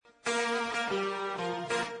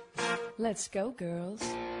Let's go, girls.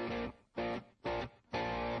 Come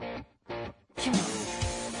on.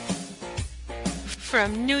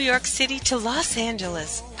 From New York City to Los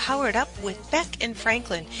Angeles, Powered Up with Beck and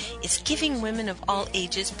Franklin is giving women of all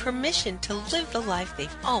ages permission to live the life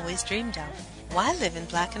they've always dreamed of. Why live in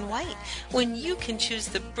black and white when you can choose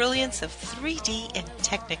the brilliance of 3D and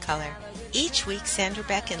Technicolor? Each week, Sandra,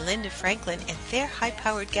 Beck, and Linda Franklin and their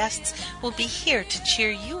high-powered guests will be here to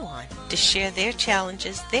cheer you on, to share their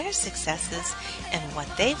challenges, their successes, and what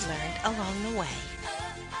they've learned along the way.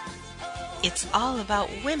 It's all about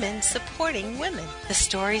women supporting women. The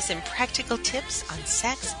stories and practical tips on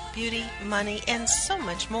sex, beauty, money, and so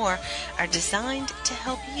much more are designed to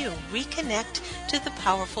help you reconnect to the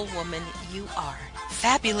powerful woman you are.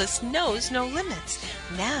 Fabulous knows no limits.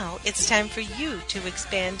 Now it's time for you to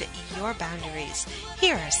expand your boundaries.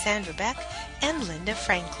 Here are Sandra Beck and Linda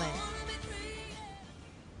Franklin.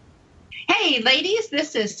 Hey, ladies,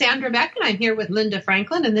 this is Sandra Beck, and I'm here with Linda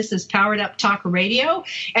Franklin, and this is Powered Up Talk Radio.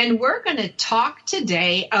 And we're going to talk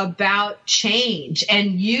today about change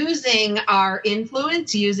and using our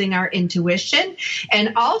influence, using our intuition,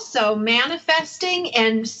 and also manifesting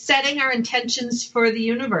and setting our intentions for the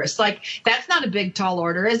universe. Like, that's not a big, tall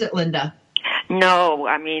order, is it, Linda? No,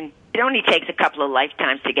 I mean, it only takes a couple of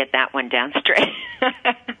lifetimes to get that one down straight.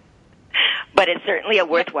 But it's certainly a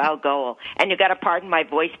worthwhile goal. And you got to pardon my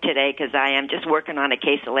voice today because I am just working on a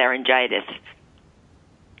case of laryngitis.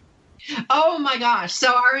 Oh, my gosh.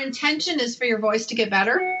 So our intention is for your voice to get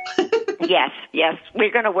better? Yes.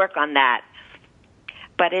 We're going to work on that.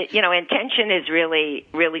 But, intention is really,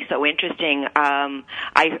 really so interesting.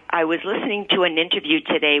 I was listening to an interview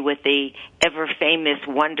today with the ever-famous,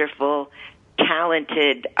 wonderful,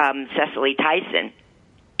 talented Cicely Tyson,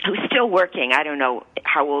 who's still working. I don't know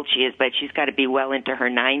how old she is, but she's got to be well into her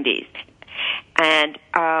 90s. And,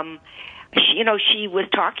 she was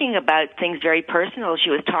talking about things very personal. She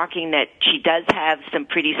was talking that she does have some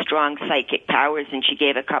pretty strong psychic powers, and she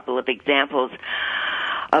gave a couple of examples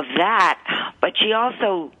of that. But she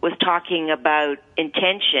also was talking about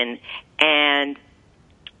intention, and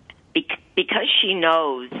because she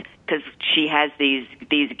knows, because she has these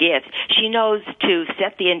gifts, she knows to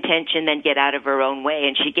set the intention, then get out of her own way.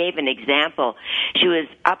 And she gave an example. She was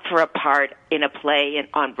up for a part in a play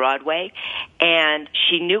on Broadway, and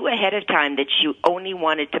she knew ahead of time that she only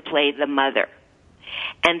wanted to play the mother.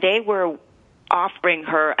 And they were offering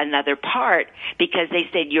her another part because they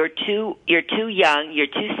said, you're too young, you're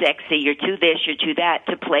too sexy, you're too this, you're too that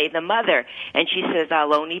to play the mother. And she says,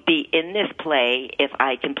 I'll only be in this play if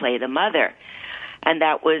I can play the mother. And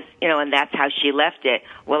that was, and that's how she left it.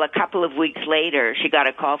 Well, a couple of weeks later, she got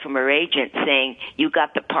a call from her agent saying, you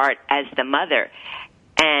got the part as the mother.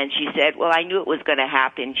 And she said, well, I knew it was going to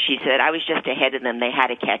happen. She said, I was just ahead of them. They had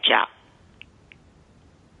to catch up.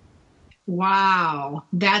 Wow,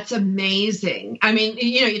 that's amazing. I mean,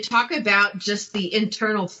 you talk about just the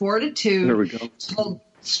internal fortitude. There we go. To hold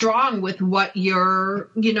strong with what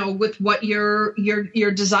your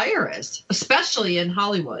desire is, especially in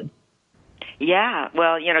Hollywood. Yeah,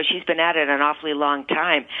 well, she's been at it an awfully long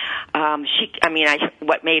time.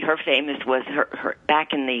 What made her famous was her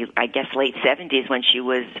back in the, I guess, late 70s when she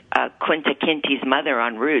was Kunta Kinte's mother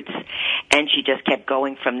on Roots, and she just kept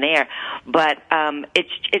going from there. But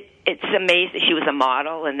it's amazing. She was a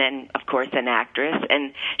model and then, of course, an actress,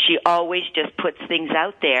 and she always just puts things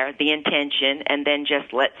out there, the intention, and then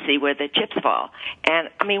just let's see where the chips fall. And,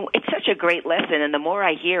 it's such a great lesson, and the more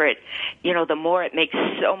I hear it, the more it makes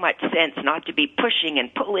so much sense not to be pushing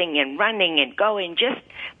and pulling and running and going. Just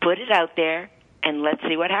put it out there and let's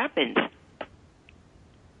see what happens.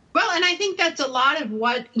 Well, and I think that's a lot of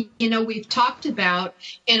what, we've talked about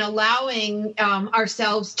in allowing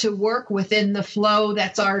ourselves to work within the flow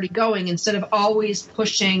that's already going instead of always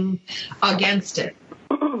pushing against it.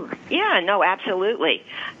 Yeah, no, absolutely.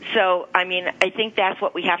 So, I think that's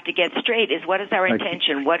what we have to get straight is what is our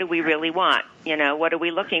intention? What do we really want? What are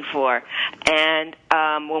we looking for? And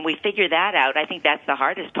when we figure that out, I think that's the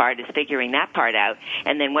hardest part is figuring that part out.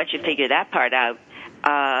 And then once you figure that part out,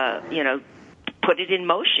 put it in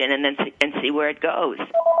motion and see where it goes.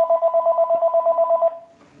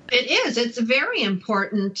 It is. It's very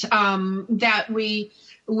important that we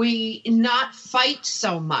not fight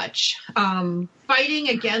so much. Fighting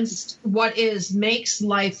against what is makes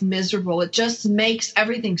life miserable. It just makes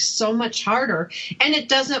everything so much harder, and it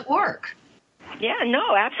doesn't work. Yeah,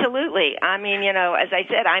 no, absolutely. I mean, as I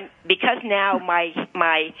said, because now my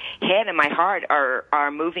head and my heart are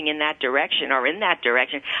moving in that direction or in that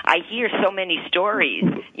direction. I hear so many stories.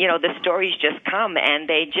 The stories just come and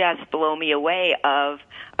they just blow me away of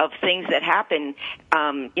things that happen.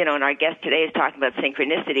 And our guest today is talking about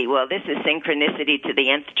synchronicity. Well, this is synchronicity to the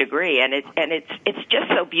nth degree, and it's just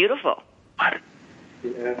so beautiful.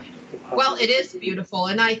 Well, it is beautiful,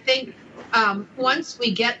 and I think once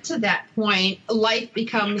we get to that point, life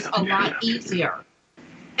becomes a lot easier.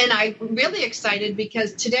 And I'm really excited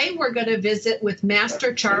because today we're going to visit with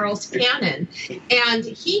Master Charles Cannon. And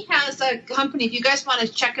he has a company. If you guys want to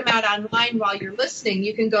check him out online while you're listening,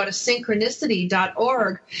 you can go to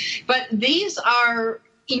synchronicity.org. But these are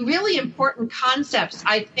really important concepts,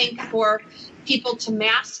 I think, for people to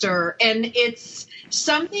master. And it's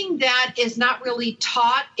something that is not really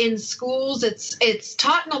taught in schools. It's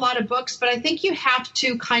taught in a lot of books, but I think you have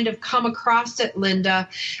to kind of come across it, Linda.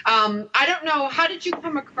 I don't know, how did you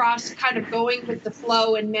come across kind of going with the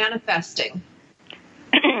flow and manifesting?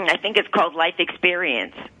 I think it's called life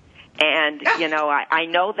experience. And, I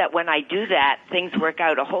know that when I do that, things work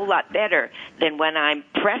out a whole lot better than when I'm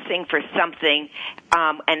pressing for something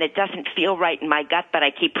and it doesn't feel right in my gut, but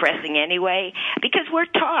I keep pressing anyway. Because we're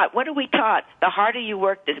taught, what are we taught? The harder you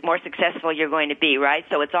work, the more successful you're going to be, right?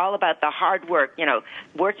 So it's all about the hard work,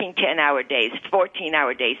 working 10-hour days,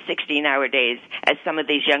 14-hour days, 16-hour days, as some of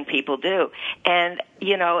these young people do. And,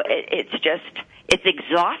 it's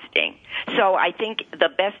exhausting. So I think the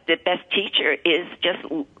best teacher is just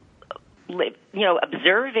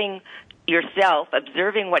observing yourself,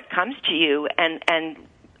 observing what comes to you, and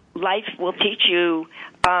life will teach you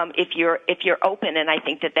if you're open. And I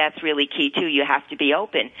think that's really key too. You have to be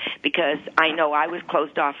open, because I know I was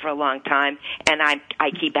closed off for a long time, and I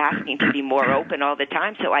keep asking to be more open all the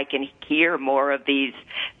time so I can hear more of these.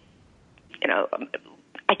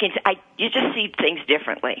 You just see things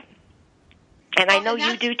differently, and I know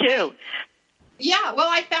you do too. Yeah, well,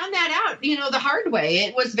 I found that out, the hard way.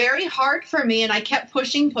 It was very hard for me, and I kept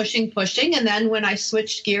pushing. And then when I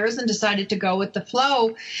switched gears and decided to go with the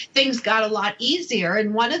flow, things got a lot easier.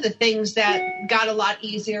 And one of the things that got a lot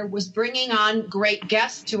easier was bringing on great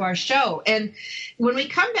guests to our show. And when we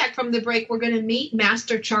come back from the break, we're going to meet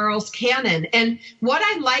Master Charles Cannon. And what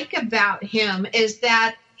I like about him is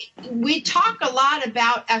that we talk a lot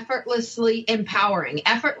about effortlessly empowering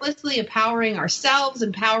ourselves,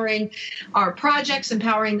 empowering our projects,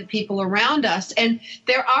 empowering the people around us. And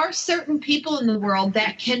there are certain people in the world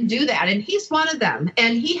that can do that. And he's one of them.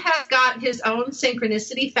 And he has got his own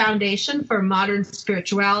Synchronicity Foundation for modern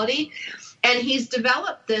spirituality. And he's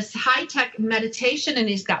developed this high-tech meditation, and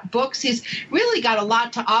he's got books. He's really got a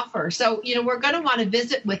lot to offer. So, we're going to want to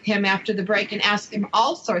visit with him after the break and ask him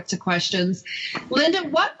all sorts of questions. Linda,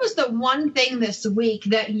 what was the one thing this week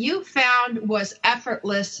that you found was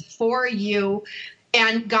effortless for you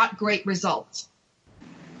and got great results?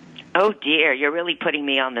 Oh, dear. You're really putting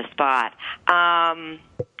me on the spot.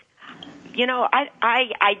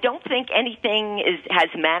 I don't think anything has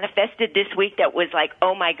manifested this week that was like,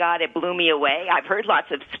 oh my God, it blew me away. I've heard lots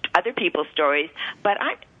of other people's stories, but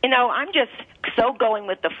I'm just so going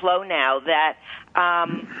with the flow now that,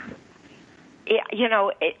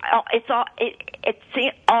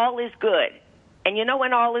 all is good. And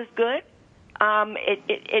when all is good,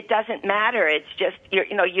 it doesn't matter. It's just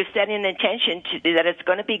you set an intention that it's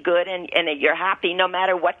going to be good, and you're happy no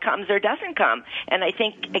matter what comes or doesn't come. And I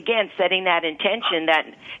think, again, setting that intention that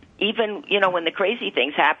even when the crazy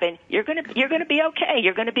things happen, you're going to be okay.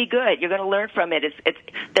 You're going to be good. You're going to learn from it.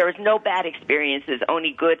 There is no bad experiences,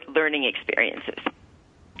 only good learning experiences.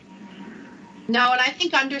 No, and I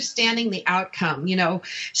think understanding the outcome,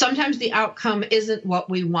 sometimes the outcome isn't what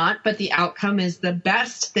we want, but the outcome is the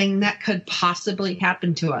best thing that could possibly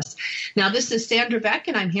happen to us. Now, this is Sandra Beck,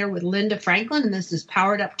 and I'm here with Linda Franklin, and this is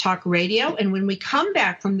Powered Up Talk Radio. And when we come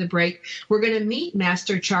back from the break, we're going to meet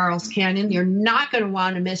Master Charles Cannon. You're not going to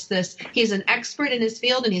want to miss this. He's an expert in his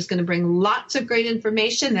field, and he's going to bring lots of great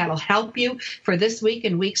information that'll help you for this week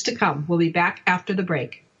and weeks to come. We'll be back after the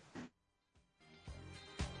break.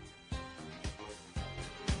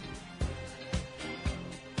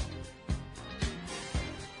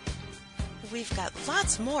 We've got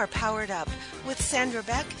lots more Powered Up with Sandra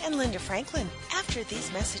Beck and Linda Franklin after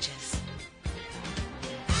these messages.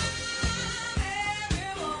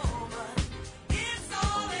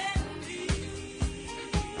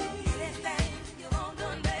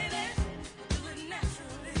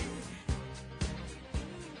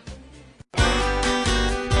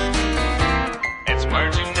 It's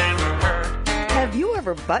words you never heard. Have you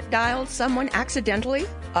ever butt-dialed someone accidentally?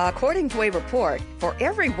 According to a report, for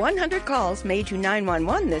every 100 calls made to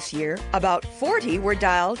 911 this year, about 40 were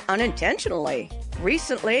dialed unintentionally.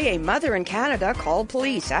 Recently, a mother in Canada called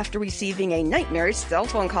police after receiving a nightmarish cell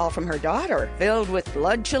phone call from her daughter, filled with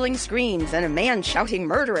blood-chilling screams and a man shouting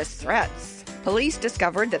murderous threats. Police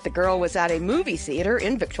discovered that the girl was at a movie theater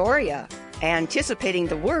in Victoria. Anticipating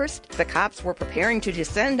the worst, the cops were preparing to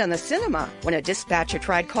descend on the cinema when a dispatcher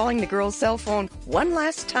tried calling the girl's cell phone one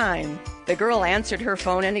last time. The girl answered her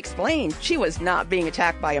phone and explained she was not being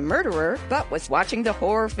attacked by a murderer, but was watching the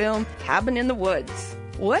horror film Cabin in the Woods.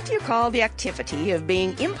 What do you call the activity of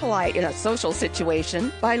being impolite in a social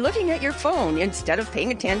situation by looking at your phone instead of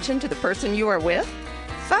paying attention to the person you are with?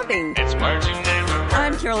 Fubbing. It's words you never heard.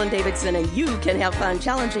 I'm Carolyn Davidson, and you can have fun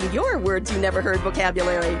challenging your words you never heard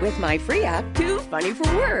vocabulary with my free app, Too Funny for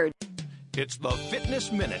Words. It's the Fitness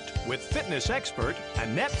Minute with fitness expert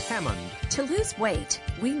Annette Hammond. To lose weight,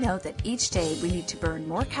 we know that each day we need to burn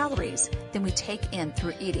more calories than we take in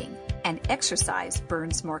through eating, and exercise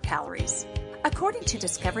burns more calories. According to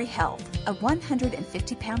Discovery Health, a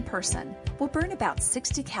 150-pound person will burn about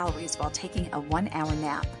 60 calories while taking a 1-hour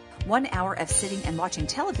nap. 1 hour of sitting and watching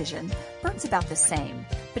television burns about the same.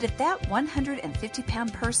 But if that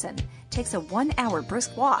 150-pound person takes a 1-hour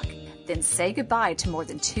brisk walk, then say goodbye to more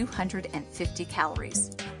than 250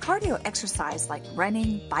 calories. Cardio exercise like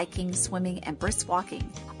running, biking, swimming, and brisk walking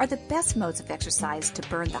are the best modes of exercise to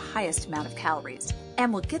burn the highest amount of calories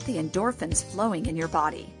and will get the endorphins flowing in your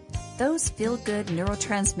body. Those feel-good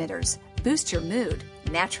neurotransmitters boost your mood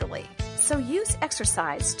naturally. So use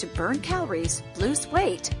exercise to burn calories, lose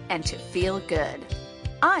weight, and to feel good.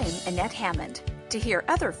 I'm Annette Hammond. To hear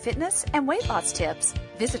other fitness and weight loss tips,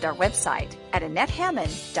 visit our website at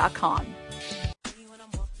AnnetteHammond.com.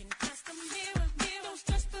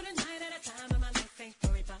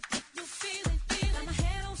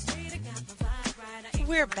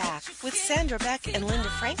 We're back with Sandra, Beck, and Linda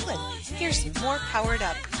Franklin. Here's more Powered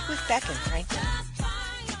Up with Beck and Franklin.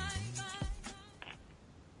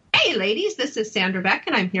 Hey ladies, this is Sandra Beck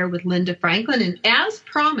and I'm here with Linda Franklin, and as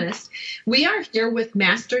promised, we are here with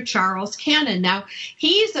Master Charles Cannon. Now,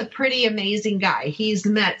 he's a pretty amazing guy. He's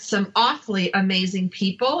met some awfully amazing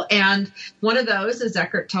people, and one of those is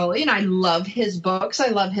Eckhart Tolle, and I love his books. I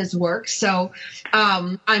love his work. So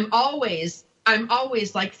I'm always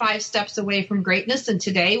like 5 steps away from greatness, and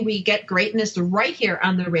today we get greatness right here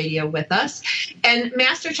on the radio with us. And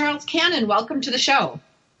Master Charles Cannon, welcome to the show.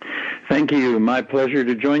 Thank you. My pleasure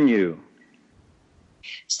to join you.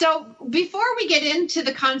 So before we get into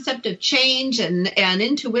the concept of change and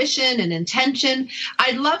intuition and intention,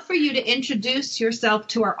 I'd love for you to introduce yourself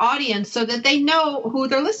to our audience so that they know who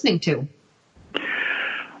they're listening to.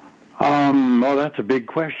 Well, that's a big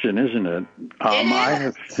question, isn't it?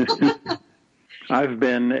 I've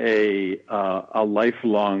been a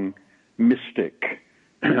lifelong mystic.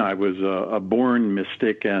 I was a born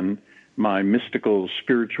mystic, and my mystical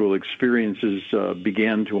spiritual experiences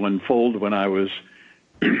began to unfold when I was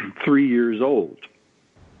 3 years old.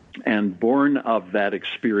 And born of that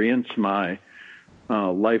experience, my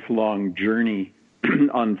lifelong journey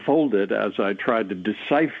unfolded as I tried to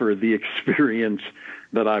decipher the experience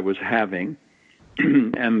that I was having.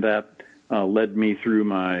 And that led me through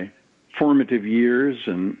my formative years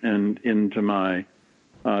and into my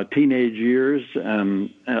teenage years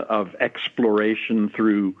and of exploration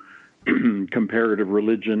through comparative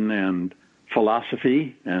religion and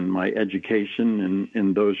philosophy and my education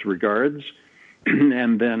in those regards,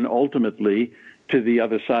 and then ultimately to the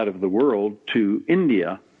other side of the world, to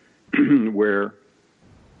India, where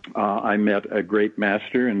I met a great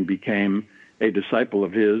master and became a disciple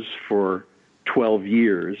of his for 12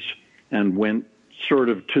 years and went sort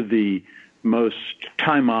of to the most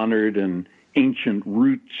time-honored and ancient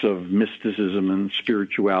roots of mysticism and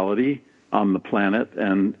spirituality on the planet,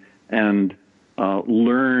 and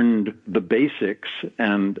learned the basics,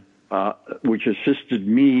 and which assisted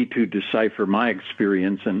me to decipher my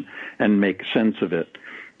experience and make sense of it.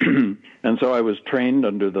 And so I was trained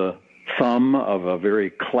under the thumb of a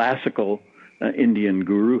very classical Indian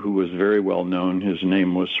guru who was very well known. His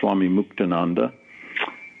name was Swami Muktananda.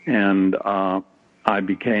 And I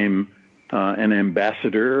became an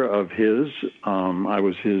ambassador of his. I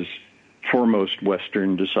was his foremost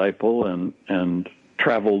Western disciple and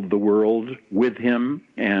traveled the world with him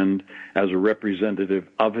and as a representative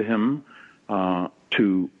of him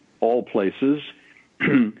to all places.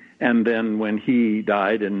 And then when he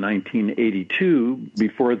died in 1982,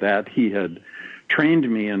 before that, he had trained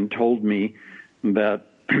me and told me that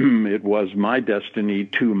it was my destiny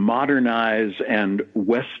to modernize and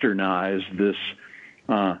westernize this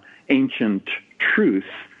ancient truth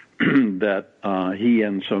that he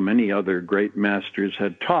and so many other great masters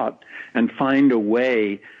had taught, and find a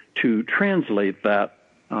way to translate that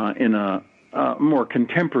in a more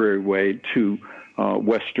contemporary way to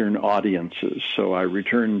Western audiences. So I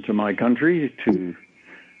returned to my country, to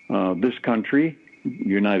this country,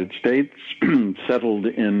 United States, settled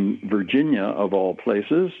in Virginia, of all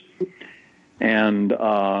places, and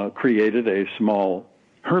created a small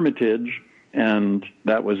hermitage, and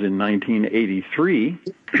that was in 1983,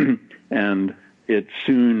 and it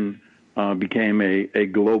soon became a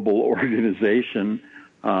global organization,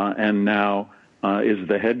 and now is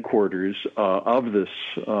the headquarters of this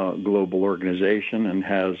global organization, and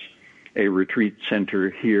has a retreat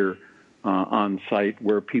center here on site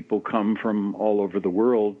where people come from all over the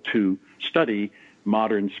world to study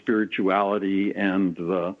modern spirituality and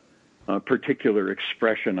the particular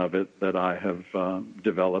expression of it that I have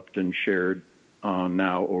developed and shared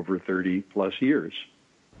now over 30 plus years.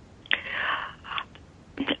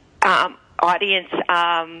 Audience,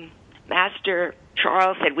 Master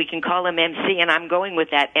Charles said we can call him MC, and I'm going with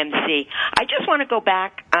that, MC. I just want to go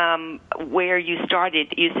back where you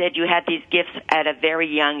started. You said you had these gifts at a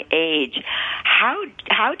very young age.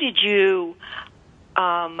 How did you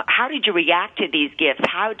react to these gifts?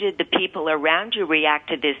 How did the people around you react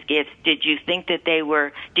to these gifts? Did you think that they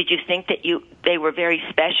were very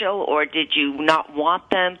special, or did you not want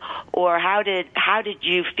them, or how did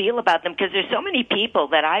you feel about them? Because there's so many people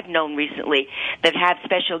that I've known recently that have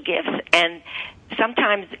special gifts, and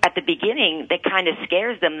sometimes at the beginning that kind of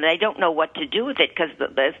scares them. They don't know what to do with it because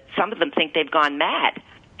some of them think they've gone mad.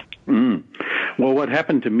 Well, what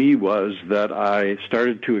happened to me was that I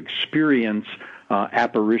started to experience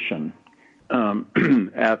apparition. In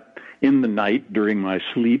the night during my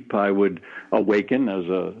sleep, I would awaken as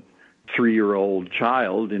a 3-year-old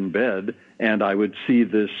child in bed, and I would see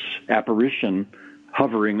this apparition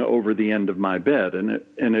hovering over the end of my bed, and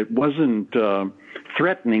it wasn't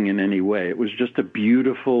threatening in any way. It was just a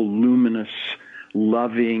beautiful, luminous,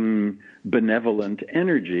 loving, benevolent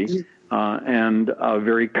energy, and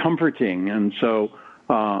very comforting. And so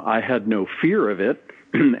I had no fear of it.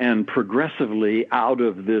 And progressively, out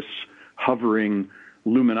of this hovering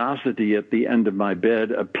luminosity at the end of my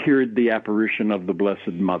bed appeared the apparition of the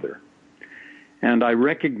Blessed Mother. And I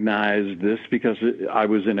recognized this because I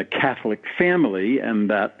was in a Catholic family, and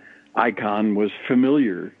that icon was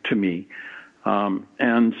familiar to me.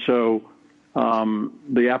 And so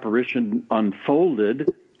the apparition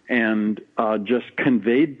unfolded and just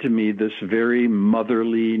conveyed to me this very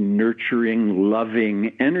motherly, nurturing,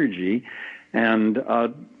 loving energy, and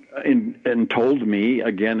told me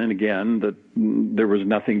again and again that there was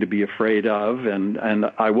nothing to be afraid of, and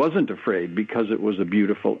I wasn't afraid because it was a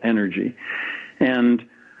beautiful energy. And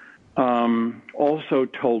also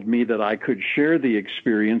told me that I could share the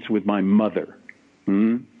experience with my mother,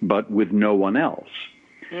 but with no one else.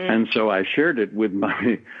 And so I shared it with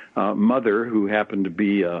my mother, who happened to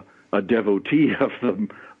be a devotee of the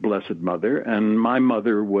Blessed Mother, and my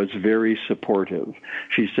mother was very supportive.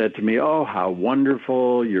 She said to me, "Oh, how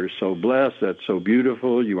wonderful, you're so blessed, that's so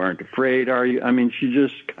beautiful, you aren't afraid, are you?" I mean, she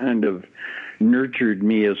just kind of nurtured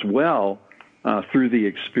me as well through the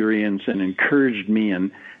experience, and encouraged me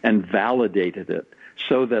and validated it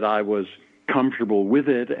so that I was comfortable with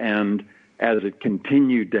it. And as it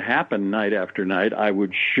continued to happen night after night, I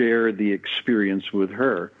would share the experience with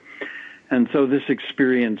her. And so this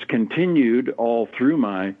experience continued all through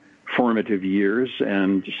my formative years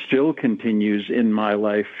and still continues in my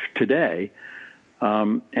life today.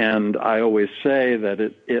 And I always say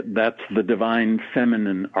that that's the divine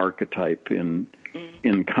feminine archetype in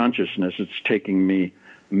consciousness. It's taking me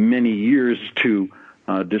many years to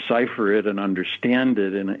decipher it and understand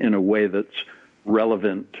it in a way that's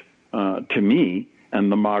relevant to me and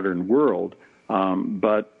the modern world.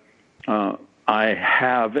 But I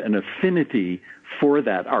have an affinity for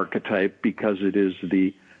that archetype because it is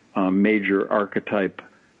the major archetype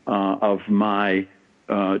of my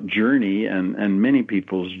journey and many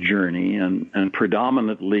people's journey. And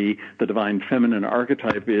predominantly the divine feminine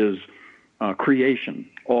archetype is creation,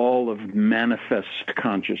 all of manifest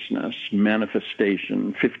consciousness,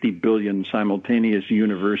 manifestation, 50 billion simultaneous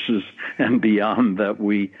universes and beyond that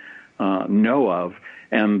we know of.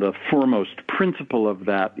 And the foremost principle of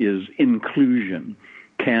that is inclusion.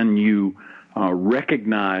 Can you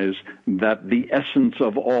recognize that the essence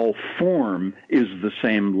of all form is the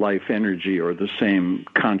same life energy or the same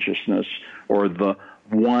consciousness, or the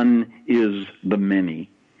one is the many?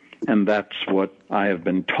 And that's what I have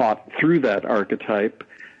been taught through that archetype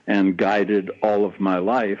and guided all of my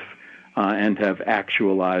life and have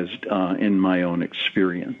actualized in my own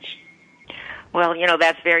experience. Well,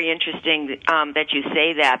 that's very interesting that you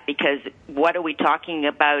say that, because what are we talking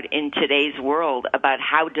about in today's world about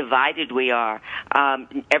how divided we are?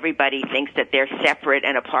 Everybody thinks that they're separate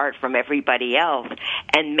and apart from everybody else,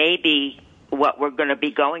 and maybe what we're going to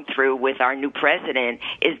be going through with our new president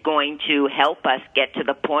is going to help us get to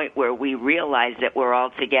the point where we realize that we're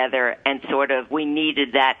all together, and sort of we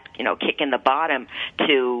needed that, kick in the bottom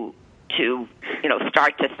to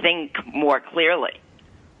start to think more clearly.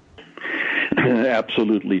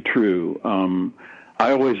 Absolutely true.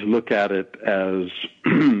 I always look at it as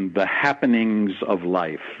the happenings of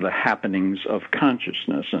life, the happenings of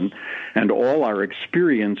consciousness, and all our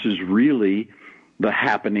experience is really the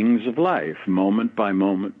happenings of life, moment by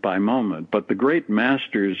moment by moment. But the great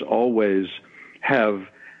masters always have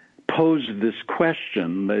posed this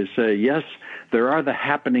question. They say, yes, there are the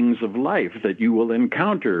happenings of life that you will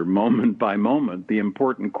encounter moment by moment. The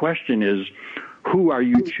important question is, who are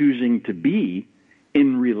you choosing to be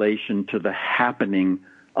in relation to the happening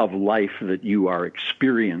of life that you are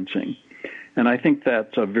experiencing? And I think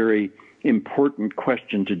that's a very important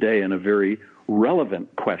question today, and a very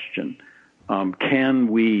relevant question.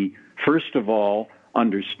 Can we, first of all,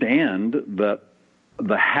 understand that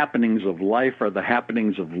the happenings of life are the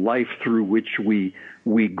happenings of life through which we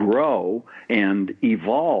grow and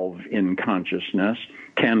evolve in consciousness?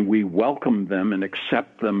 Can we welcome them and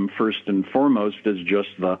accept them first and foremost as just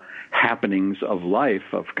the happenings of life,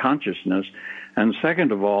 of consciousness? And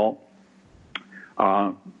second of all,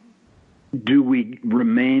 do we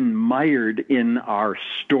remain mired in our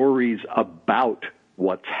stories about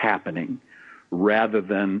what's happening rather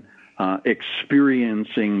than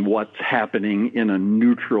experiencing what's happening in a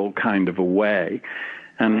neutral kind of a way?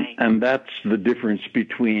 And that's the difference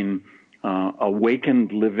between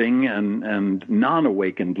awakened living and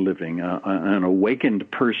non-awakened living. An awakened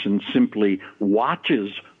person simply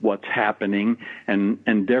watches what's happening and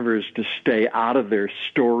endeavors to stay out of their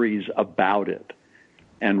stories about it,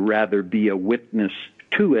 and rather be a witness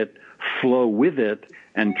to it, flow with it,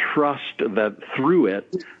 and trust that through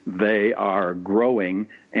it they are growing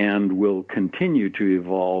and will continue to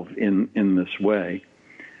evolve in this way.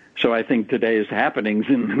 So I think today's happenings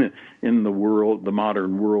in the world, the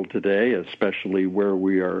modern world today, especially where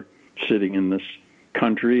we are sitting in this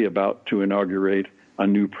country about to inaugurate a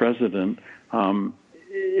new president,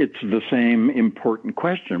 it's the same important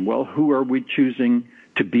question. Well, who are we choosing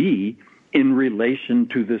to be in relation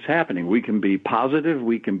to this happening? We can be positive,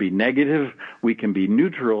 we can be negative, we can be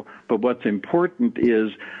neutral, but what's important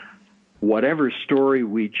is whatever story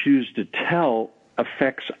we choose to tell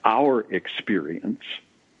affects our experience,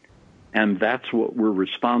 and that's what we're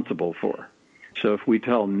responsible for. So if we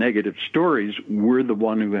tell negative stories, we're the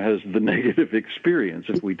one who has the negative experience.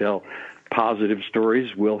 If we tell positive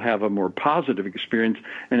stories, we'll have a more positive experience,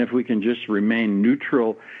 and if we can just remain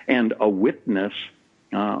neutral and a witness,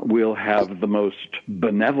 we'll have the most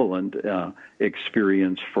benevolent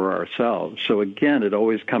experience for ourselves. So again, it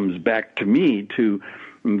always comes back to me to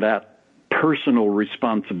that personal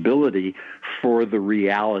responsibility for the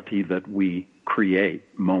reality that we create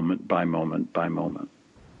moment by moment by moment.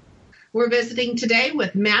 We're visiting today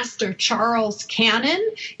with Master Charles Cannon.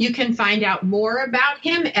 You can find out more about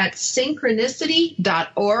him at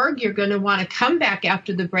synchronicity.org. You're going to want to come back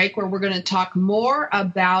after the break, where we're going to talk more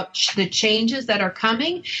about the changes that are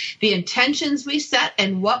coming, the intentions we set,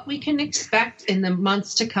 and what we can expect in the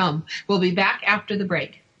months to come. We'll be back after the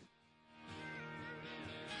break.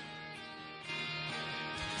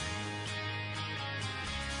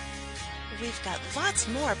 We've got lots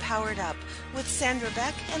more Powered Up with Sandra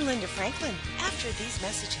Beck and Linda Franklin after these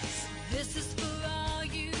messages. This is for all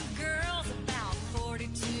you girls about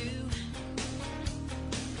 42.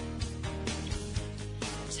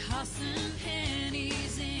 Tossing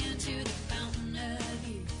pennies into the fountain of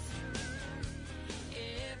youth.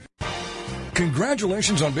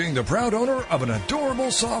 Congratulations on being the proud owner of an adorable,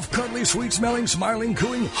 soft, cuddly, sweet-smelling, smiling,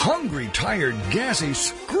 cooing, hungry, tired, gassy,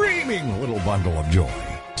 screaming little bundle of joy.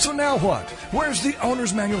 So now what? Where's the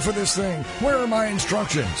owner's manual for this thing? Where are my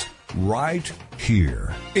instructions? Right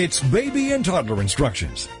here. It's Baby and Toddler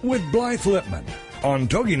Instructions with Blythe Lipman on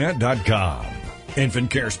TogiNet.com. Infant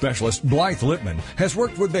care specialist Blythe Lipman has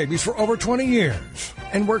worked with babies for over 20 years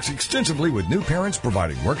and works extensively with new parents,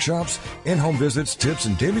 providing workshops, in-home visits, tips,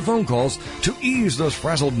 and daily phone calls to ease those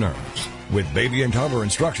frazzled nerves. With Baby and Toddler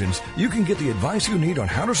Instructions, you can get the advice you need on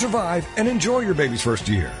how to survive and enjoy your baby's first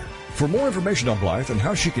year. For more information on Blythe and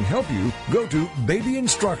how she can help you, go to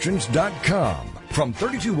babyinstructions.com. From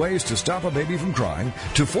 32 ways to stop a baby from crying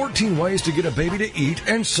to 14 ways to get a baby to eat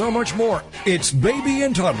and so much more. It's Baby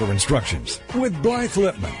and Toddler Instructions with Blythe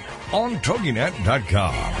Lipman on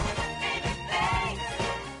TogiNet.com.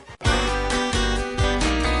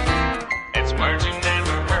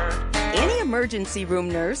 emergency room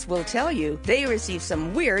nurse will tell you they receive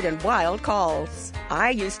some weird and wild calls.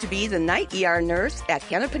 I used to be the night ER nurse at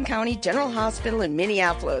Hennepin County General Hospital in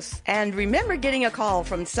Minneapolis, and remember getting a call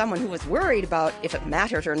from someone who was worried about if it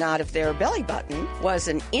mattered or not if their belly button was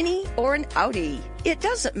an innie or an outie. It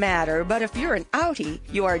doesn't matter, but if you're an outie,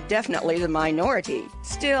 you are definitely the minority.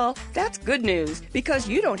 Still, that's good news, because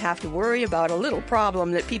you don't have to worry about a little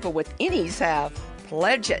problem that people with innies have.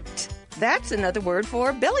 Pledge it. That's another word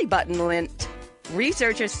for belly button lint.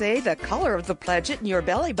 Researchers say the color of the pledget in your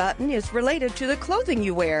belly button is related to the clothing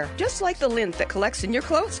you wear, just like the lint that collects in your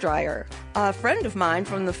clothes dryer. A friend of mine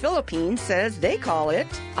from the Philippines says they call it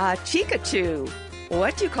a chikachu.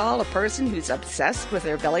 What do you call a person who's obsessed with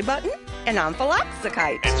their belly button? An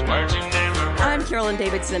omphalopsicite. It's words you never heard. I'm Carolyn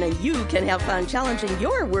Davidson, and you can have fun challenging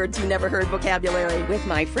your words you never heard vocabulary with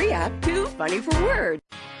my free app, Too Funny for Words.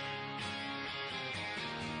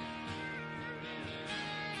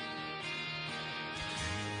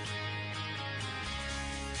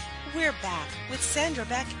 We're back with Sandra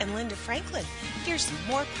Beck and Linda Franklin. Here's some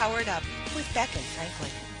more Powered Up with Beck and Franklin.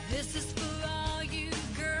 This is for all you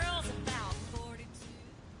girls about 42.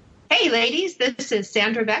 Hey, ladies, this is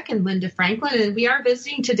Sandra Beck and Linda Franklin, and we are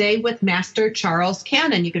visiting today with Master Charles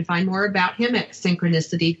Cannon. You can find more about him at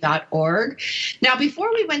synchronicity.org. Now,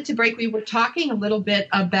 before we went to break, we were talking a little bit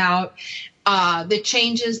about the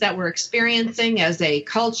changes that we're experiencing as a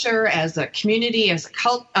culture, as a community, as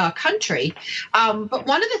a country. But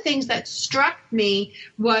one of the things that struck me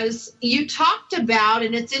was you talked about,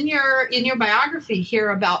 and it's in your biography here,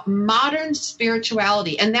 about modern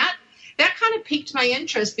spirituality, and that kind of piqued my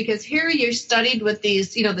interest, because here you studied with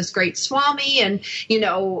these, this great Swami, and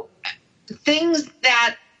things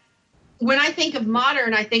that, when I think of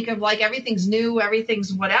modern, I think of like everything's new,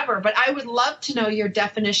 everything's whatever. But I would love to know your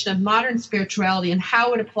definition of modern spirituality and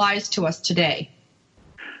how it applies to us today.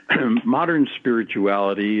 Modern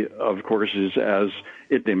spirituality, of course, is, as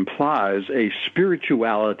it implies, a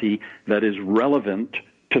spirituality that is relevant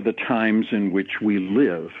to the times in which we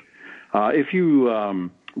live. If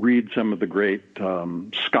you read some of the great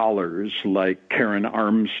scholars like Karen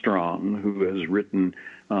Armstrong, who has written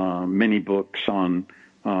many books on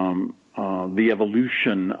the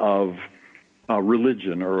evolution of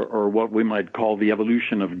religion, or what we might call the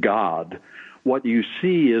evolution of God, what you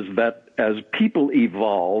see is that as people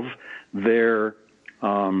evolve, their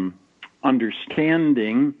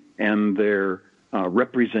understanding and their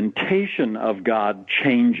representation of God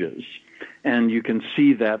changes. And you can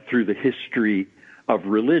see that through the history of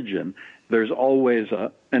religion. There's always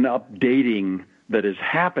an updating that is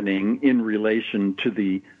happening in relation to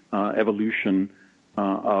the evolution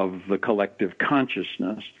of the collective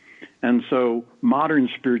consciousness. And so modern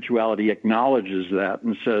spirituality acknowledges that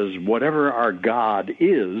and says whatever our God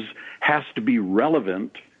is has to be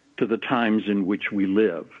relevant to the times in which we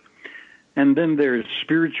live. And then there's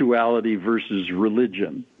spirituality versus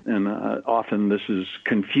religion, and often this is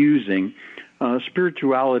confusing.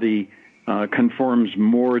 Spirituality conforms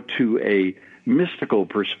more to a mystical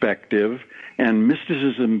perspective, and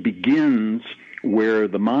mysticism begins where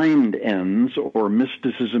the mind ends, or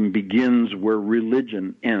mysticism begins where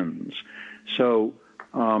religion ends. So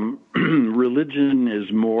religion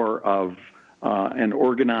is more of an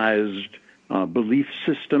organized belief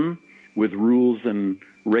system with rules and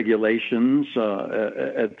regulations,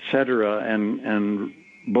 et cetera, and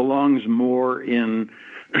belongs more in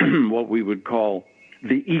what we would call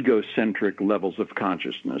the egocentric levels of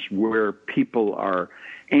consciousness, where people are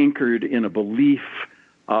anchored in a belief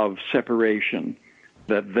of separation,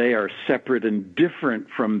 that they are separate and different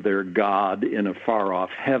from their God in a far-off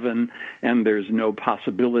heaven, and there's no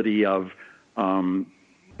possibility of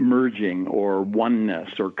merging or oneness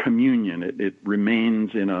or communion. It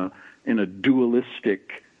remains in a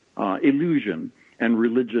dualistic illusion, and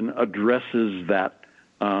religion addresses that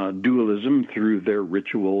dualism through their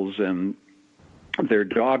rituals and their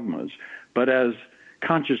dogmas. But as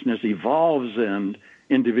consciousness evolves and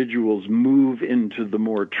individuals move into the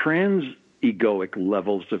more trans-egoic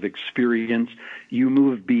levels of experience, you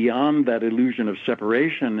move beyond that illusion of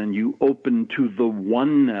separation and you open to the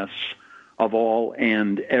oneness of all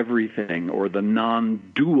and everything, or the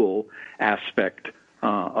non-dual aspect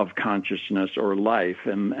of consciousness or life.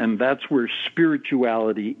 And that's where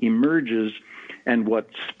spirituality emerges and what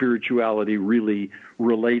spirituality really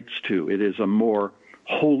relates to. It is a more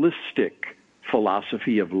holistic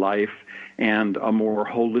philosophy of life and a more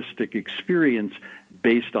holistic experience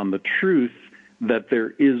based on the truth that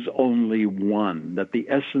there is only one, that the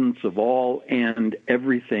essence of all and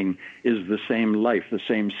everything is the same life, the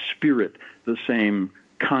same spirit, the same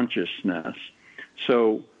consciousness.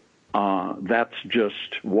 So that's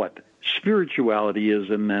just what spirituality is,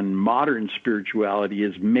 and then modern spirituality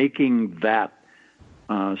is making that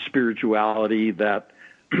spirituality, that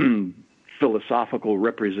philosophical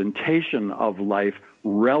representation of life,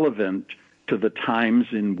 relevant to the times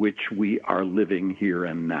in which we are living here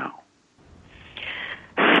and now.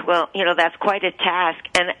 Well, that's quite a task,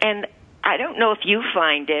 and I don't know if you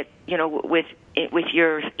find it, with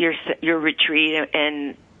your retreat,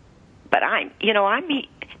 but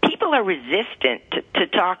people are resistant to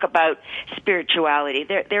talk about spirituality.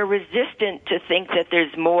 They're resistant to think that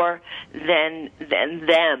there's more than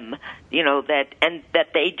them, that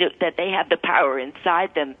they have the power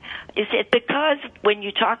inside them. Is it because when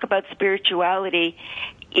you talk about spirituality,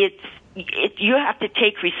 you have to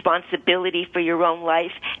take responsibility for your own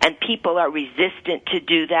life, and people are resistant to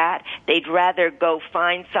do that? They'd rather go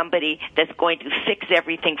find somebody that's going to fix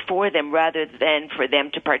everything for them rather than for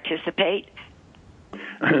them to participate?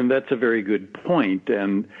 And that's a very good point,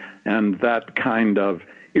 and that kind of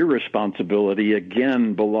irresponsibility,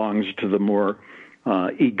 again, belongs to the more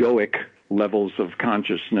egoic levels of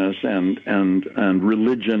consciousness, and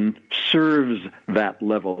religion serves that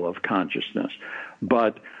level of consciousness.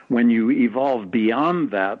 But when you evolve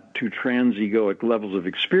beyond that to trans-egoic levels of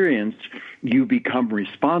experience, you become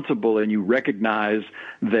responsible, and you recognize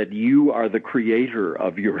that you are the creator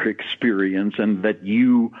of your experience and that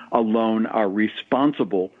you alone are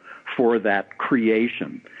responsible for that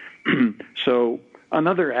creation. So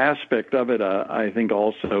another aspect of it, I think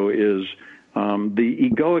also, is the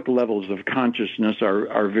egoic levels of consciousness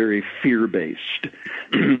are very fear-based,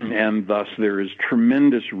 and thus there is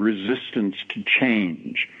tremendous resistance to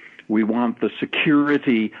change. We want the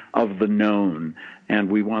security of the known, and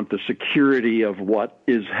we want the security of what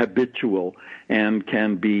is habitual and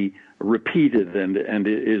can be repeated and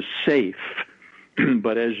is safe.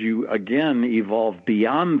 But as you, again, evolve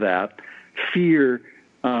beyond that, fear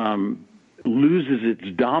loses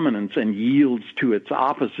its dominance and yields to its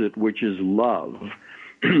opposite, which is love.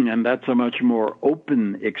 And that's a much more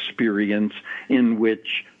open experience in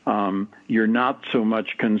which you're not so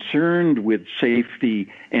much concerned with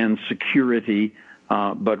safety and security,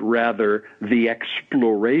 but rather the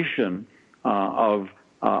exploration of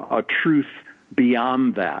a truth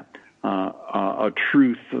beyond that, a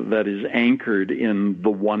truth that is anchored in the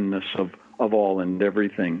oneness of all and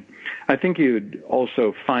everything. I think you'd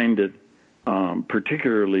also find it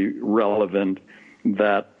particularly relevant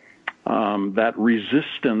that that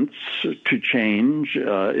resistance to change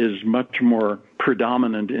is much more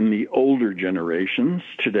predominant in the older generations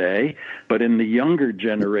today, but in the younger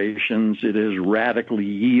generations it is radically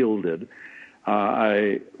yielded.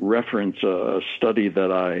 I reference a study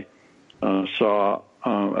that I saw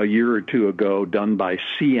a year or two ago done by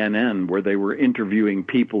CNN, where they were interviewing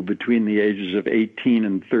people between the ages of 18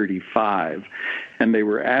 and 35, and they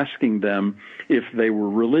were asking them if they were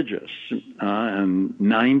religious, and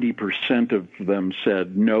 90% of them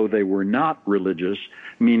said no, they were not religious,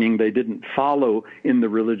 meaning they didn't follow in the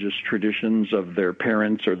religious traditions of their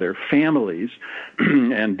parents or their families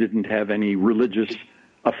and didn't have any religious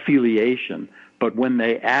affiliation. But when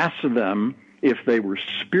they asked them if they were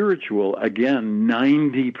spiritual, again,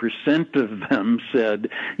 90% of them said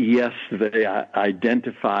yes, they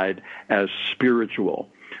identified as spiritual.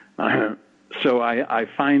 So I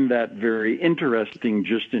find that very interesting,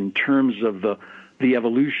 just in terms of the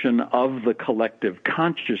evolution of the collective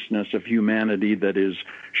consciousness of humanity that is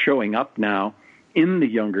showing up now in the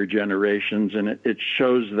younger generations, and it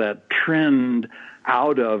shows that trend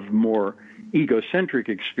out of more egocentric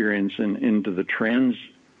experience and into the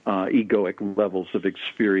egoic levels of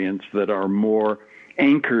experience that are more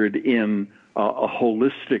anchored in a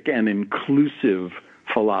holistic and inclusive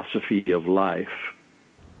philosophy of life.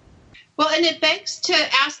 Well, and it begs to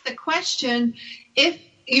ask the question,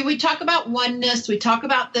 we talk about oneness, we talk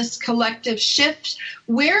about this collective shift,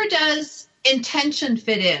 where does intention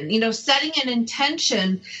fit in? Setting an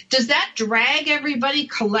intention, does that drag everybody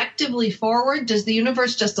collectively forward? Does the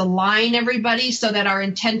universe just align everybody so that our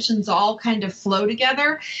intentions all kind of flow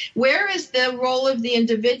together? Where is the role of the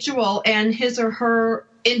individual and his or her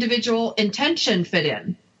individual intention fit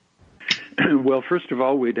in? Well, first of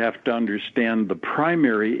all, we'd have to understand the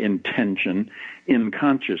primary intention in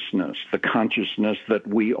consciousness, the consciousness that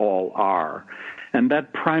we all are. And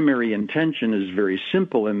that primary intention is very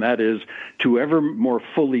simple, and that is to ever more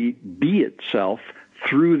fully be itself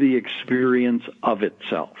through the experience of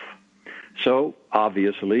itself. So,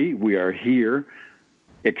 obviously, we are here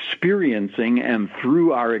experiencing, and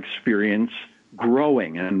through our experience,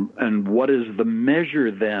 growing. And what is the measure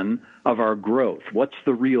then of our growth? What's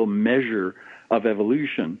the real measure of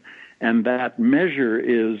evolution? And that measure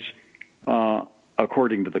is a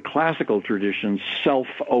according to the classical tradition,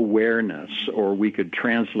 self-awareness, or we could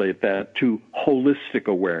translate that to holistic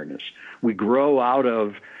awareness. We grow out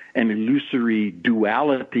of an illusory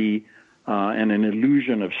duality and an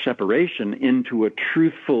illusion of separation into a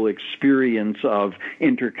truthful experience of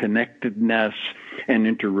interconnectedness and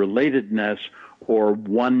interrelatedness, or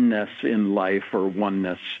oneness in life, or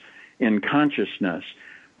oneness in consciousness.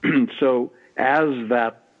 So as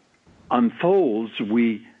that unfolds,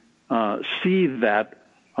 we see that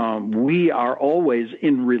we are always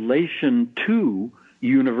in relation to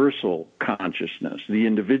universal consciousness. The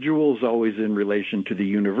individual is always in relation to the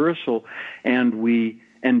universal, and we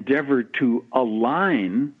endeavor to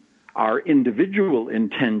align our individual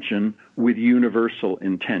intention with universal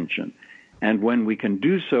intention. And when we can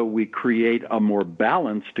do so, we create a more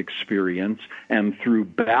balanced experience, and through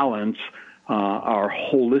balance, our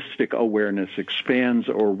holistic awareness expands,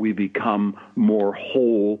 or we become more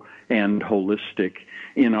whole and holistic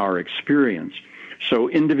in our experience. So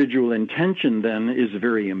individual intention then is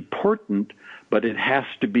very important, but it has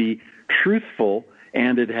to be truthful,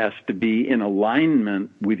 and it has to be in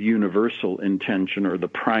alignment with universal intention, or the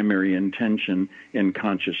primary intention in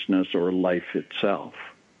consciousness or life itself.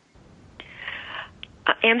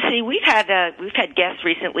 MC, we've had guests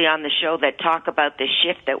recently on the show that talk about the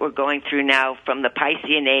shift that we're going through now from the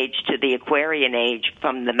Piscean age to the Aquarian age,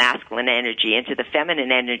 from the masculine energy into the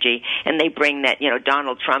feminine energy, and they bring that,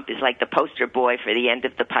 Donald Trump is like the poster boy for the end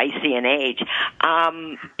of the Piscean age. Are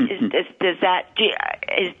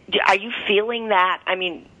you feeling that? I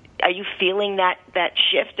mean, are you feeling that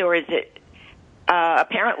shift, or is it?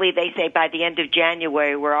 Apparently, they say by the end of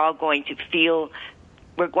January we're going to feel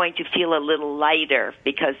a little lighter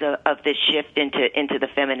because of this shift into the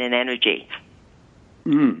feminine energy.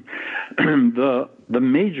 The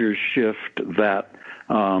major shift that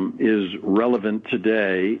is relevant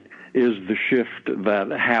today is the shift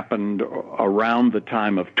that happened around the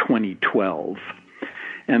time of 2012.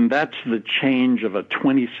 And that's the change of a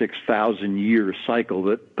 26,000-year cycle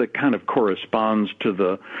that kind of corresponds to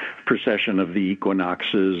the precession of the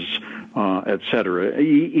equinoxes, et cetera.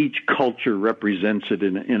 Each culture represents it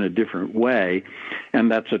in a different way, and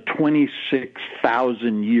that's a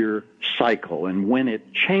 26,000-year cycle. And when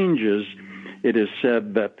it changes, it is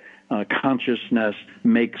said that consciousness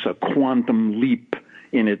makes a quantum leap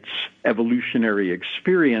in its evolutionary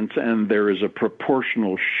experience, and there is a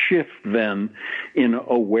proportional shift then in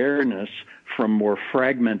awareness from more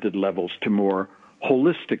fragmented levels to more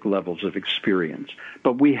holistic levels of experience.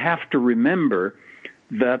 But we have to remember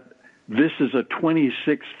that this is a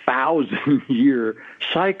 26,000-year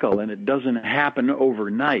cycle, and it doesn't happen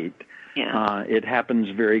overnight. Yeah. It happens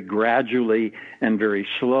very gradually and very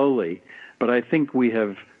slowly. But I think we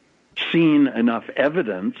have seen enough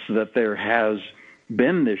evidence that there has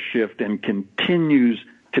been this shift and continues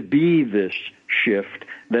to be this shift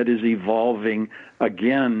that is evolving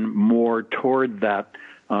again more toward that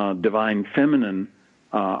divine feminine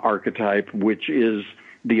archetype, which is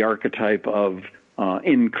the archetype of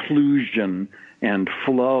inclusion and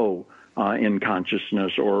flow in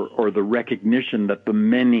consciousness, or the recognition that the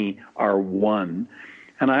many are one.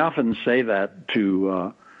 And I often say that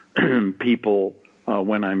to people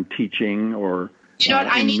when I'm teaching or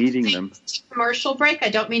I need meeting to them. take a commercial break. I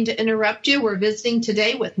don't mean to interrupt you. We're visiting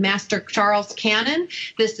today with Master Charles Cannon.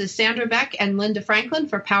 This is Sandra Beck and Linda Franklin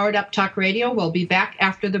for Powered Up Talk Radio. We'll be back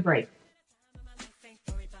after the break.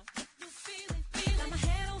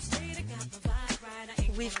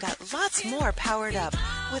 We've got lots more Powered Up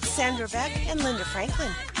with Sandra Beck and Linda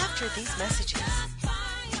Franklin after these messages.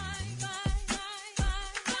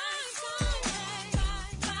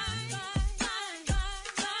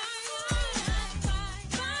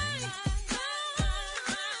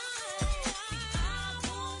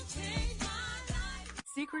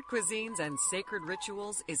 Secret Cuisines and Sacred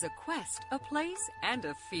Rituals is a quest, a place, and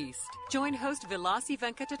a feast. Join host Vilasi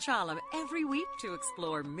Venkatachalam every week to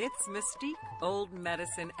explore myths, mystique, old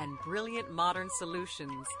medicine, and brilliant modern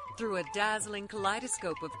solutions through a dazzling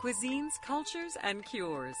kaleidoscope of cuisines, cultures, and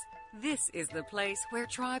cures. This is the place where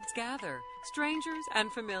tribes gather, strangers and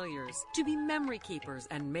familiars, to be memory keepers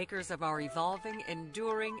and makers of our evolving,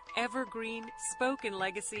 enduring, evergreen, spoken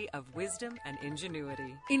legacy of wisdom and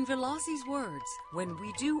ingenuity. In Velasi's words, when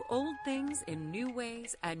we do do old things in new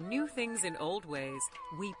ways and new things in old ways.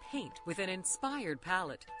 We paint with an inspired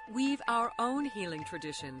palette, weave our own healing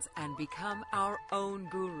traditions, and become our own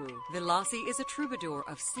guru. Vilasi is a troubadour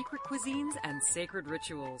of secret cuisines and sacred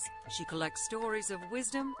rituals. She collects stories of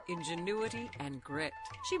wisdom, ingenuity, and grit.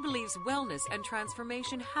 She believes wellness and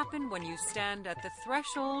transformation happen when you stand at the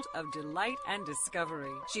threshold of delight and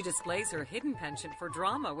discovery. She displays her hidden penchant for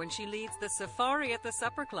drama when she leads the safari at the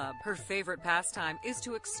supper club. Her favorite pastime is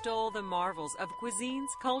to extol the marvels of cuisines,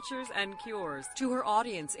 cultures, and cures. To her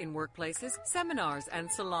audience in workplaces, seminars,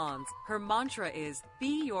 and salons, her mantra is,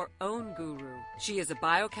 be your own guru. She is a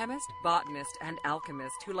biochemist, botanist, and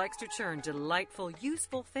alchemist who likes to churn delightful,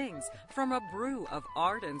 useful things from a brew of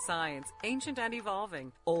art and science, ancient and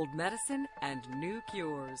evolving, old medicine, and new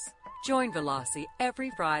cures. Join Vilasi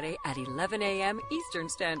every Friday at 11 a.m. Eastern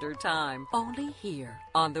Standard Time, only here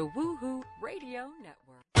on the Woohoo Radio Network.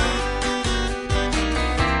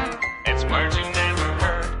 It's words you never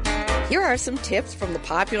heard. Here are some tips from the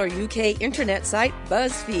popular UK internet site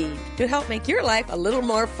BuzzFeed to help make your life a little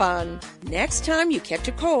more fun. Next time you catch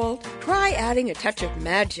a cold, try adding a touch of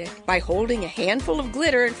magic by holding a handful of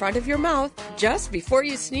glitter in front of your mouth just before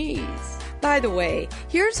you sneeze. By the way,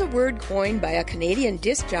 here's a word coined by a Canadian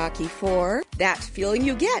disc jockey for that feeling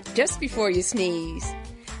you get just before you sneeze.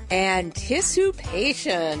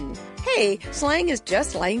 Anticipation. Hey, slang is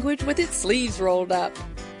just language with its sleeves rolled up.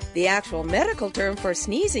 The actual medical term for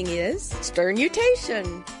sneezing is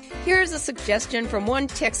sternutation. Here's a suggestion from one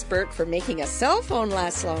techspert for making a cell phone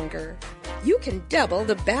last longer. You can double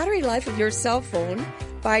the battery life of your cell phone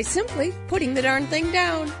by simply putting the darn thing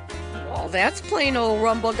down. Well, that's plain old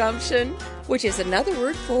rumble gumption, which is another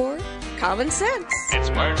word for common sense. It's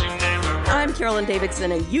words you never heard. I'm Carolyn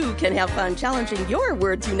Davidson, and you can have fun challenging your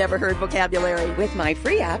words you never heard vocabulary with my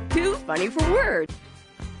free app, Too Funny for Words.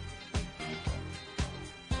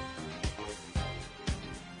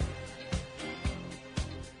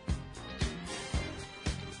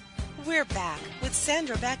 We're back with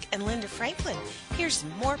Sandra Beck and Linda Franklin. Here's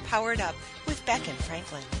more Powered Up with Beck and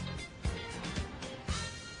Franklin.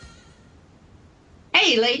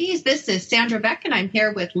 Hey, ladies, this is Sandra Beck, and I'm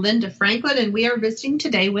here with Linda Franklin, and we are visiting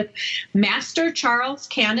today with Master Charles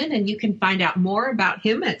Cannon, and you can find out more about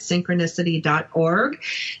him at synchronicity.org.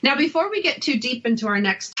 Now, before we get too deep into our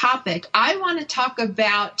next topic, I want to talk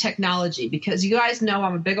about technology, because you guys know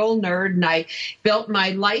I'm a big old nerd, and I built my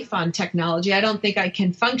life on technology. I don't think I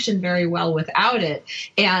can function very well without it,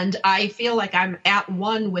 and I feel like I'm at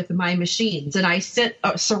one with my machines, and I sit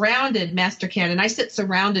surrounded, Master Cannon, I sit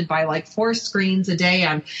surrounded by like 4 screens a day.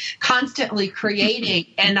 I'm constantly creating,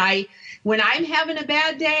 and when I'm having a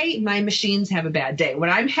bad day, my machines have a bad day. When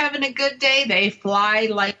I'm having a good day, they fly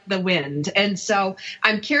like the wind. And so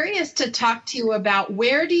I'm curious to talk to you about,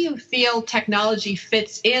 where do you feel technology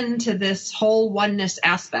fits into this whole oneness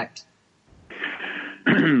aspect?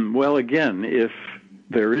 Well, again, if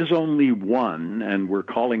there is only one, and we're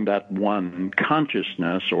calling that one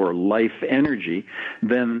consciousness or life energy,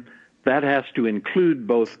 then that has to include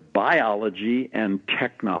both biology and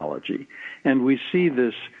technology. And we see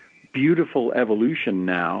this beautiful evolution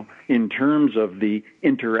now in terms of the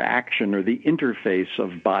interaction or the interface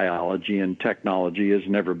of biology and technology as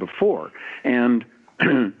never before. And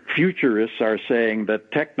futurists are saying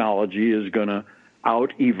that technology is going to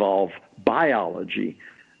out-evolve biology,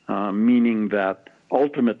 meaning that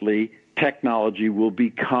ultimately technology will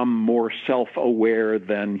become more self-aware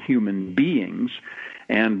than human beings,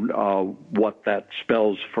 and what that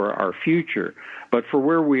spells for our future. But for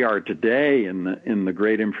where we are today in the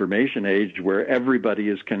great information age, where everybody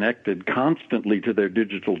is connected constantly to their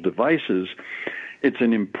digital devices, it's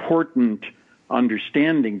an important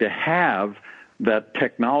understanding to have that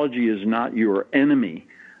technology is not your enemy,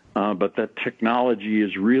 but that technology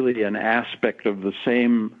is really an aspect of the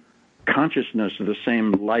same consciousness, the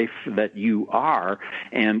same life that you are,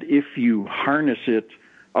 and if you harness it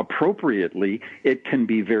appropriately, it can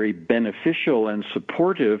be very beneficial and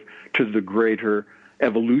supportive to the greater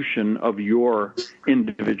evolution of your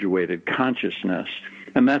individuated consciousness.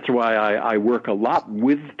 And that's why I work a lot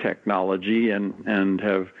with technology and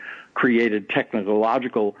have created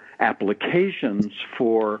technological applications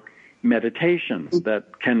for meditation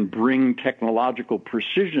that can bring technological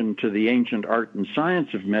precision to the ancient art and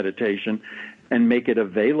science of meditation and make it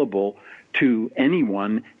available to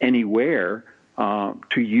anyone, anywhere,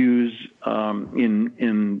 to use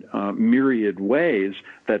in myriad ways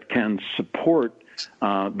that can support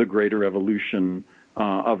the greater evolution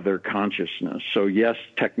of their consciousness. So yes,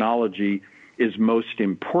 technology is most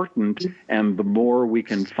important, and the more we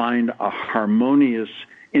can find a harmonious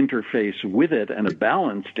interface with it and a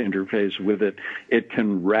balanced interface with it, it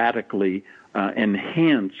can radically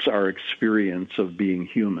enhance our experience of being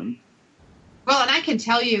human. Well, and I can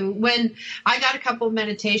tell you, when I got a couple of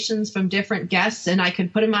meditations from different guests and I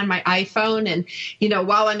could put them on my iPhone and,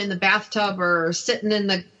 while I'm in the bathtub or sitting in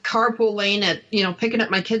the carpool lane at, picking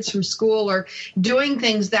up my kids from school or doing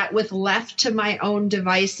things that with left to my own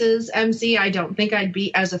devices, MZ, I don't think I'd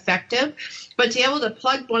be as effective. But to be able to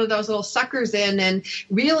plug one of those little suckers in and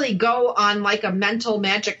really go on like a mental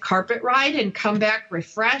magic carpet ride and come back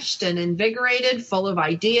refreshed and invigorated, full of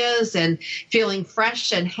ideas and feeling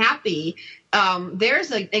fresh and happy,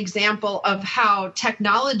 there's an example of how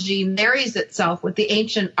technology marries itself with the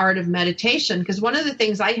ancient art of meditation. Because one of the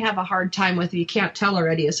things I have a hard time with, you can't tell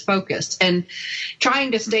already, is focus. And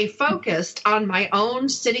trying to stay focused on my own,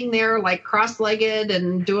 sitting there like cross-legged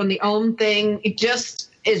and doing the own thing, it just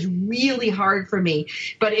is really hard for me.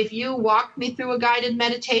 But if you walk me through a guided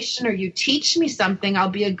meditation or you teach me something, I'll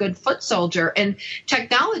be a good foot soldier. And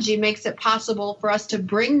technology makes it possible for us to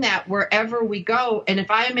bring that wherever we go. And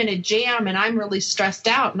if I'm in a jam and I'm really stressed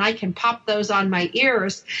out and I can pop those on my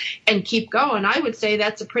ears and keep going, I would say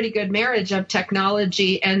that's a pretty good marriage of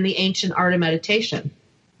technology and the ancient art of meditation.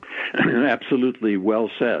 Absolutely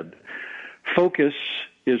well said. Focus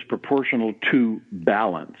is proportional to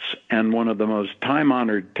balance, and one of the most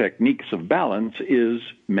time-honored techniques of balance is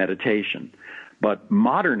meditation. But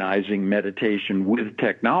modernizing meditation with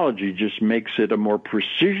technology just makes it a more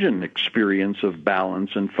precision experience of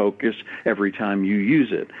balance and focus every time you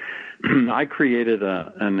use it. I created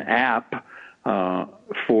an app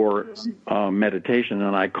for meditation,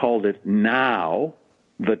 and I called it Now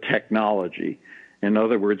the Technology. In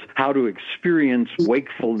other words, how to experience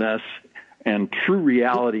wakefulness and true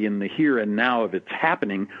reality in the here and now of its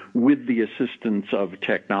happening with the assistance of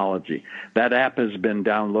technology. That app has been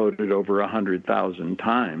downloaded over 100,000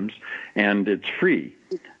 times, and it's free.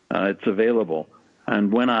 It's available.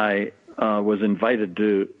 And when I was invited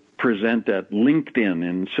to present at LinkedIn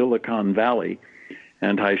in Silicon Valley,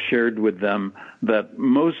 and I shared with them that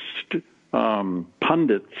most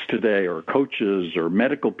pundits today or coaches or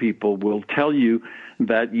medical people will tell you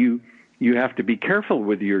that you have to be careful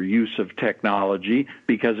with your use of technology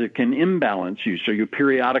because it can imbalance you. So you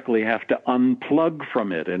periodically have to unplug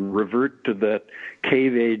from it and revert to that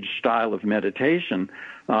cave age style of meditation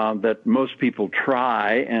that most people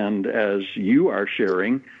try and, as you are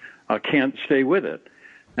sharing, can't stay with it.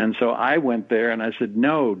 And so I went there and I said,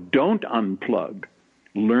 no, don't unplug.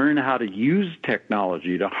 Learn how to use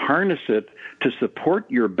technology, to harness it to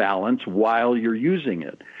support your balance while you're using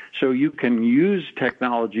it. So you can use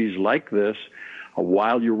technologies like this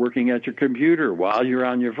while you're working at your computer, while you're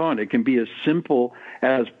on your phone. It can be as simple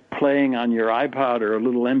as playing on your iPod or a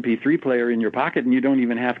little MP3 player in your pocket, and you don't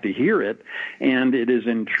even have to hear it. And it is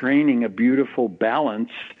entraining a beautiful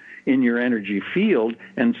balance in your energy field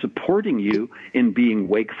and supporting you in being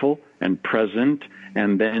wakeful and present,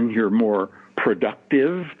 and then you're more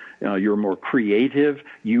productive, you're more creative,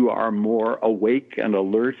 you are more awake and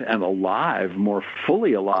alert and alive, more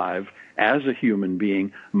fully alive as a human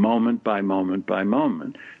being, moment by moment by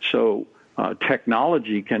moment. So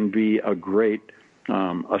technology can be a great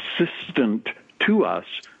assistant to us,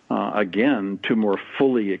 again, to more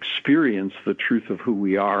fully experience the truth of who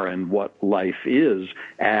we are and what life is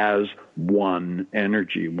as one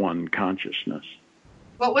energy, one consciousness.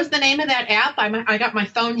 What was the name of that app? I got my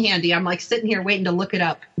phone handy. I'm like sitting here waiting to look it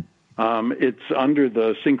up. It's under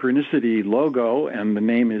the Synchronicity logo, and the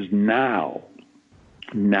name is Now.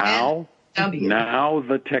 Now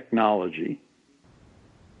the Technology.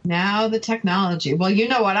 Now the Technology. Well, you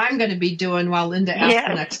know what I'm going to be doing while Linda asks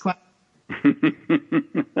the next question.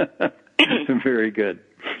 Very good.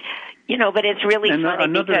 But it's really funny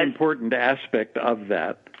another important aspect of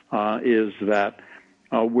that is that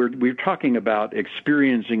we're talking about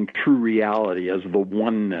experiencing true reality as the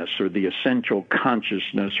oneness or the essential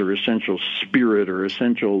consciousness or essential spirit or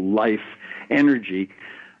essential life energy.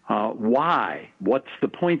 Why? What's the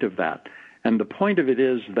point of that? And the point of it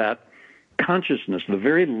is that consciousness, the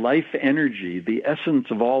very life energy, the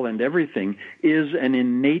essence of all and everything, is an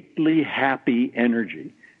innately happy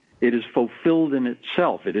energy. It is fulfilled in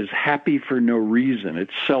itself. It is happy for no reason.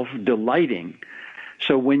 It's self-delighting.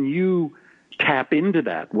 So when you tap into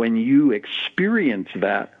that, when you experience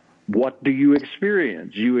that, what do you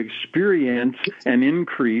experience? You experience an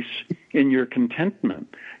increase in your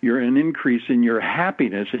contentment. You're an increase in your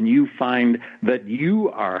happiness, and you find that you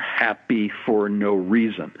are happy for no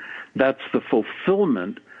reason. That's the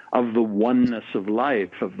fulfillment of the oneness of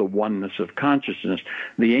life, of the oneness of consciousness.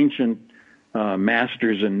 The ancient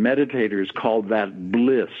masters and meditators called that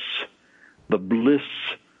bliss. the bliss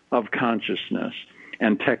of consciousness.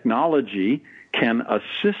 And technology can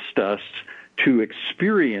assist us to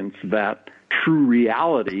experience that true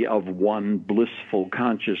reality of one blissful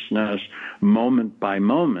consciousness moment by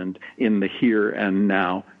moment in the here and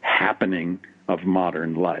now happening of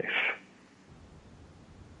modern life.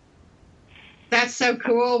 That's so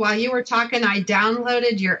cool. While you were talking, I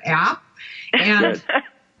downloaded your app, and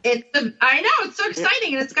I know, it's so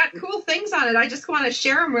exciting, and it's got cool things on it. I just want to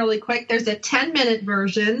share them really quick. There's a 10-minute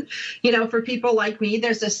version, for people like me.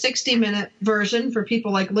 There's a 60-minute version for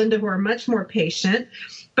people like Linda who are much more patient.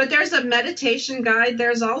 But there's a meditation guide.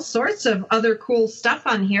 There's all sorts of other cool stuff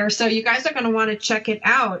on here. So you guys are going to want to check it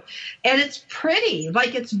out. And it's pretty.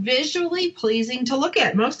 Like, it's visually pleasing to look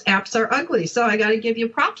at. Most apps are ugly. So I got to give you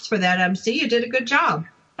props for that, MC. You did a good job.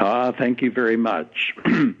 Thank you very much.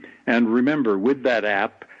 And remember, with that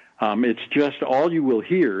app, it's just all you will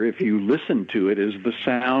hear if you listen to it is the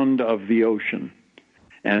sound of the ocean.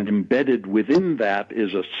 And embedded within that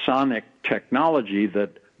is a sonic technology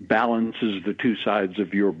that balances the two sides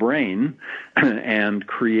of your brain and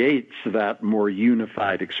creates that more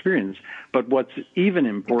unified experience. But what's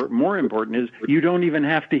even more important is you don't even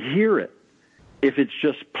have to hear it. If it's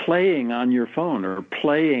just playing on your phone or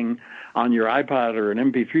playing on your iPod or an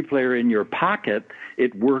MP3 player in your pocket,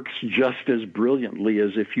 it works just as brilliantly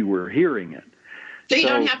as if you were hearing it. So you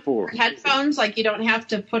don't have to wear headphones, like you don't have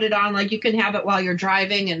to put it on, like you can have it while you're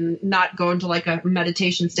driving and not go into like a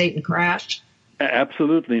meditation state and crash?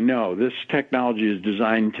 Absolutely no. This technology is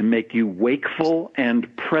designed to make you wakeful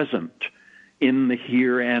and present in the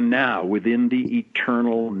here and now, within the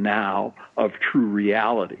eternal now of true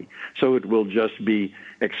reality. So it will just be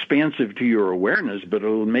expansive to your awareness, but it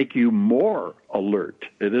will make you more alert.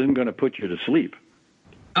 It isn't going to put you to sleep.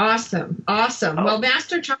 Awesome. Well,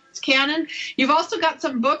 Master Charles Cannon, you've also got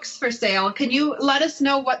some books for sale. Can you let us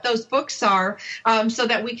know what those books are so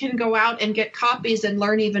that we can go out and get copies and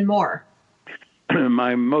learn even more?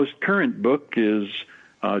 My most current book is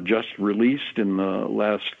just released in the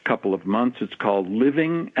last couple of months. It's called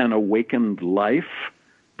Living an Awakened Life,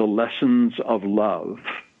 The Lessons of Love.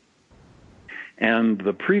 And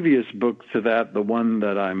the previous book to that, the one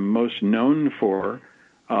that I'm most known for,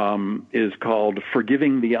 is called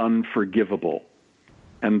Forgiving the Unforgivable.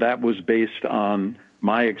 And that was based on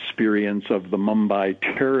my experience of the Mumbai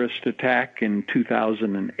terrorist attack in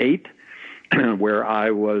 2008, where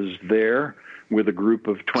I was there with a group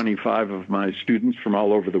of 25 of my students from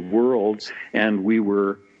all over the world, and we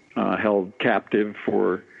were held captive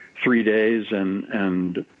for 3 days,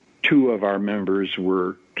 and 2 of our members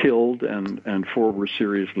were killed and 4 were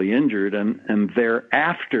seriously injured, and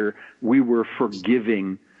thereafter we were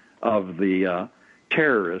forgiving of the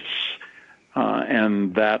terrorists,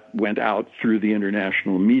 and that went out through the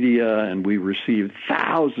international media, and we received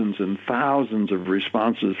thousands and thousands of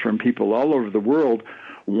responses from people all over the world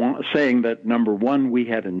saying that, number one, we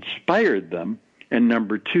had inspired them, and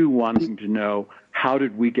number 2, wanting to know how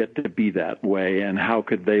did we get to be that way, and how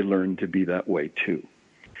could they learn to be that way too.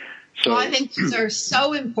 So, well, I think these are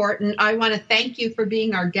so important. I want to thank you for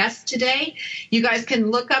being our guest today. You guys can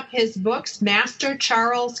look up his books, Master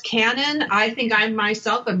Charles Cannon. I think I'm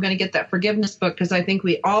going to get that forgiveness book because I think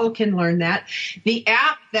we all can learn that. The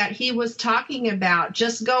app that he was talking about,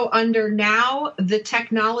 just go under Now the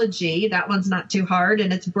Technology. That one's not too hard,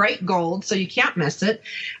 and it's bright gold, so you can't miss it.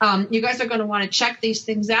 You guys are going to want to check these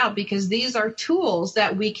things out because these are tools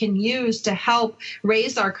that we can use to help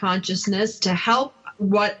raise our consciousness, to help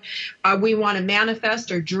what we want to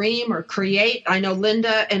manifest or dream or create. I know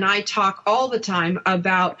Linda and I talk all the time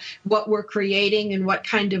about what we're creating and what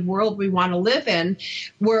kind of world we want to live in.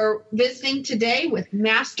 We're visiting today with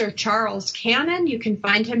Master Charles Cannon. You can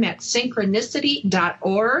find him at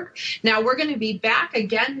synchronicity.org. Now, we're going to be back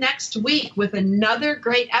again next week with another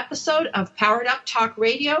great episode of Powered Up Talk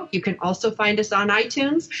Radio. You can also find us on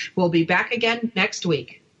iTunes. We'll be back again next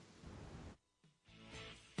week.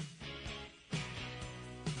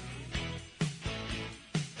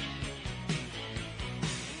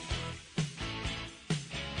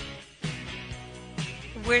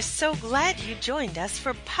 We're so glad you joined us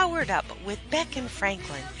for Powered Up with Beck and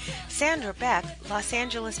Franklin. Sandra Beck, Los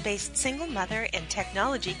Angeles-based single mother and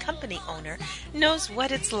technology company owner, knows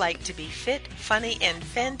what it's like to be fit, funny, and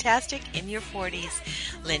fantastic in your 40s.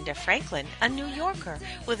 Linda Franklin, a New Yorker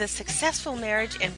with a successful marriage and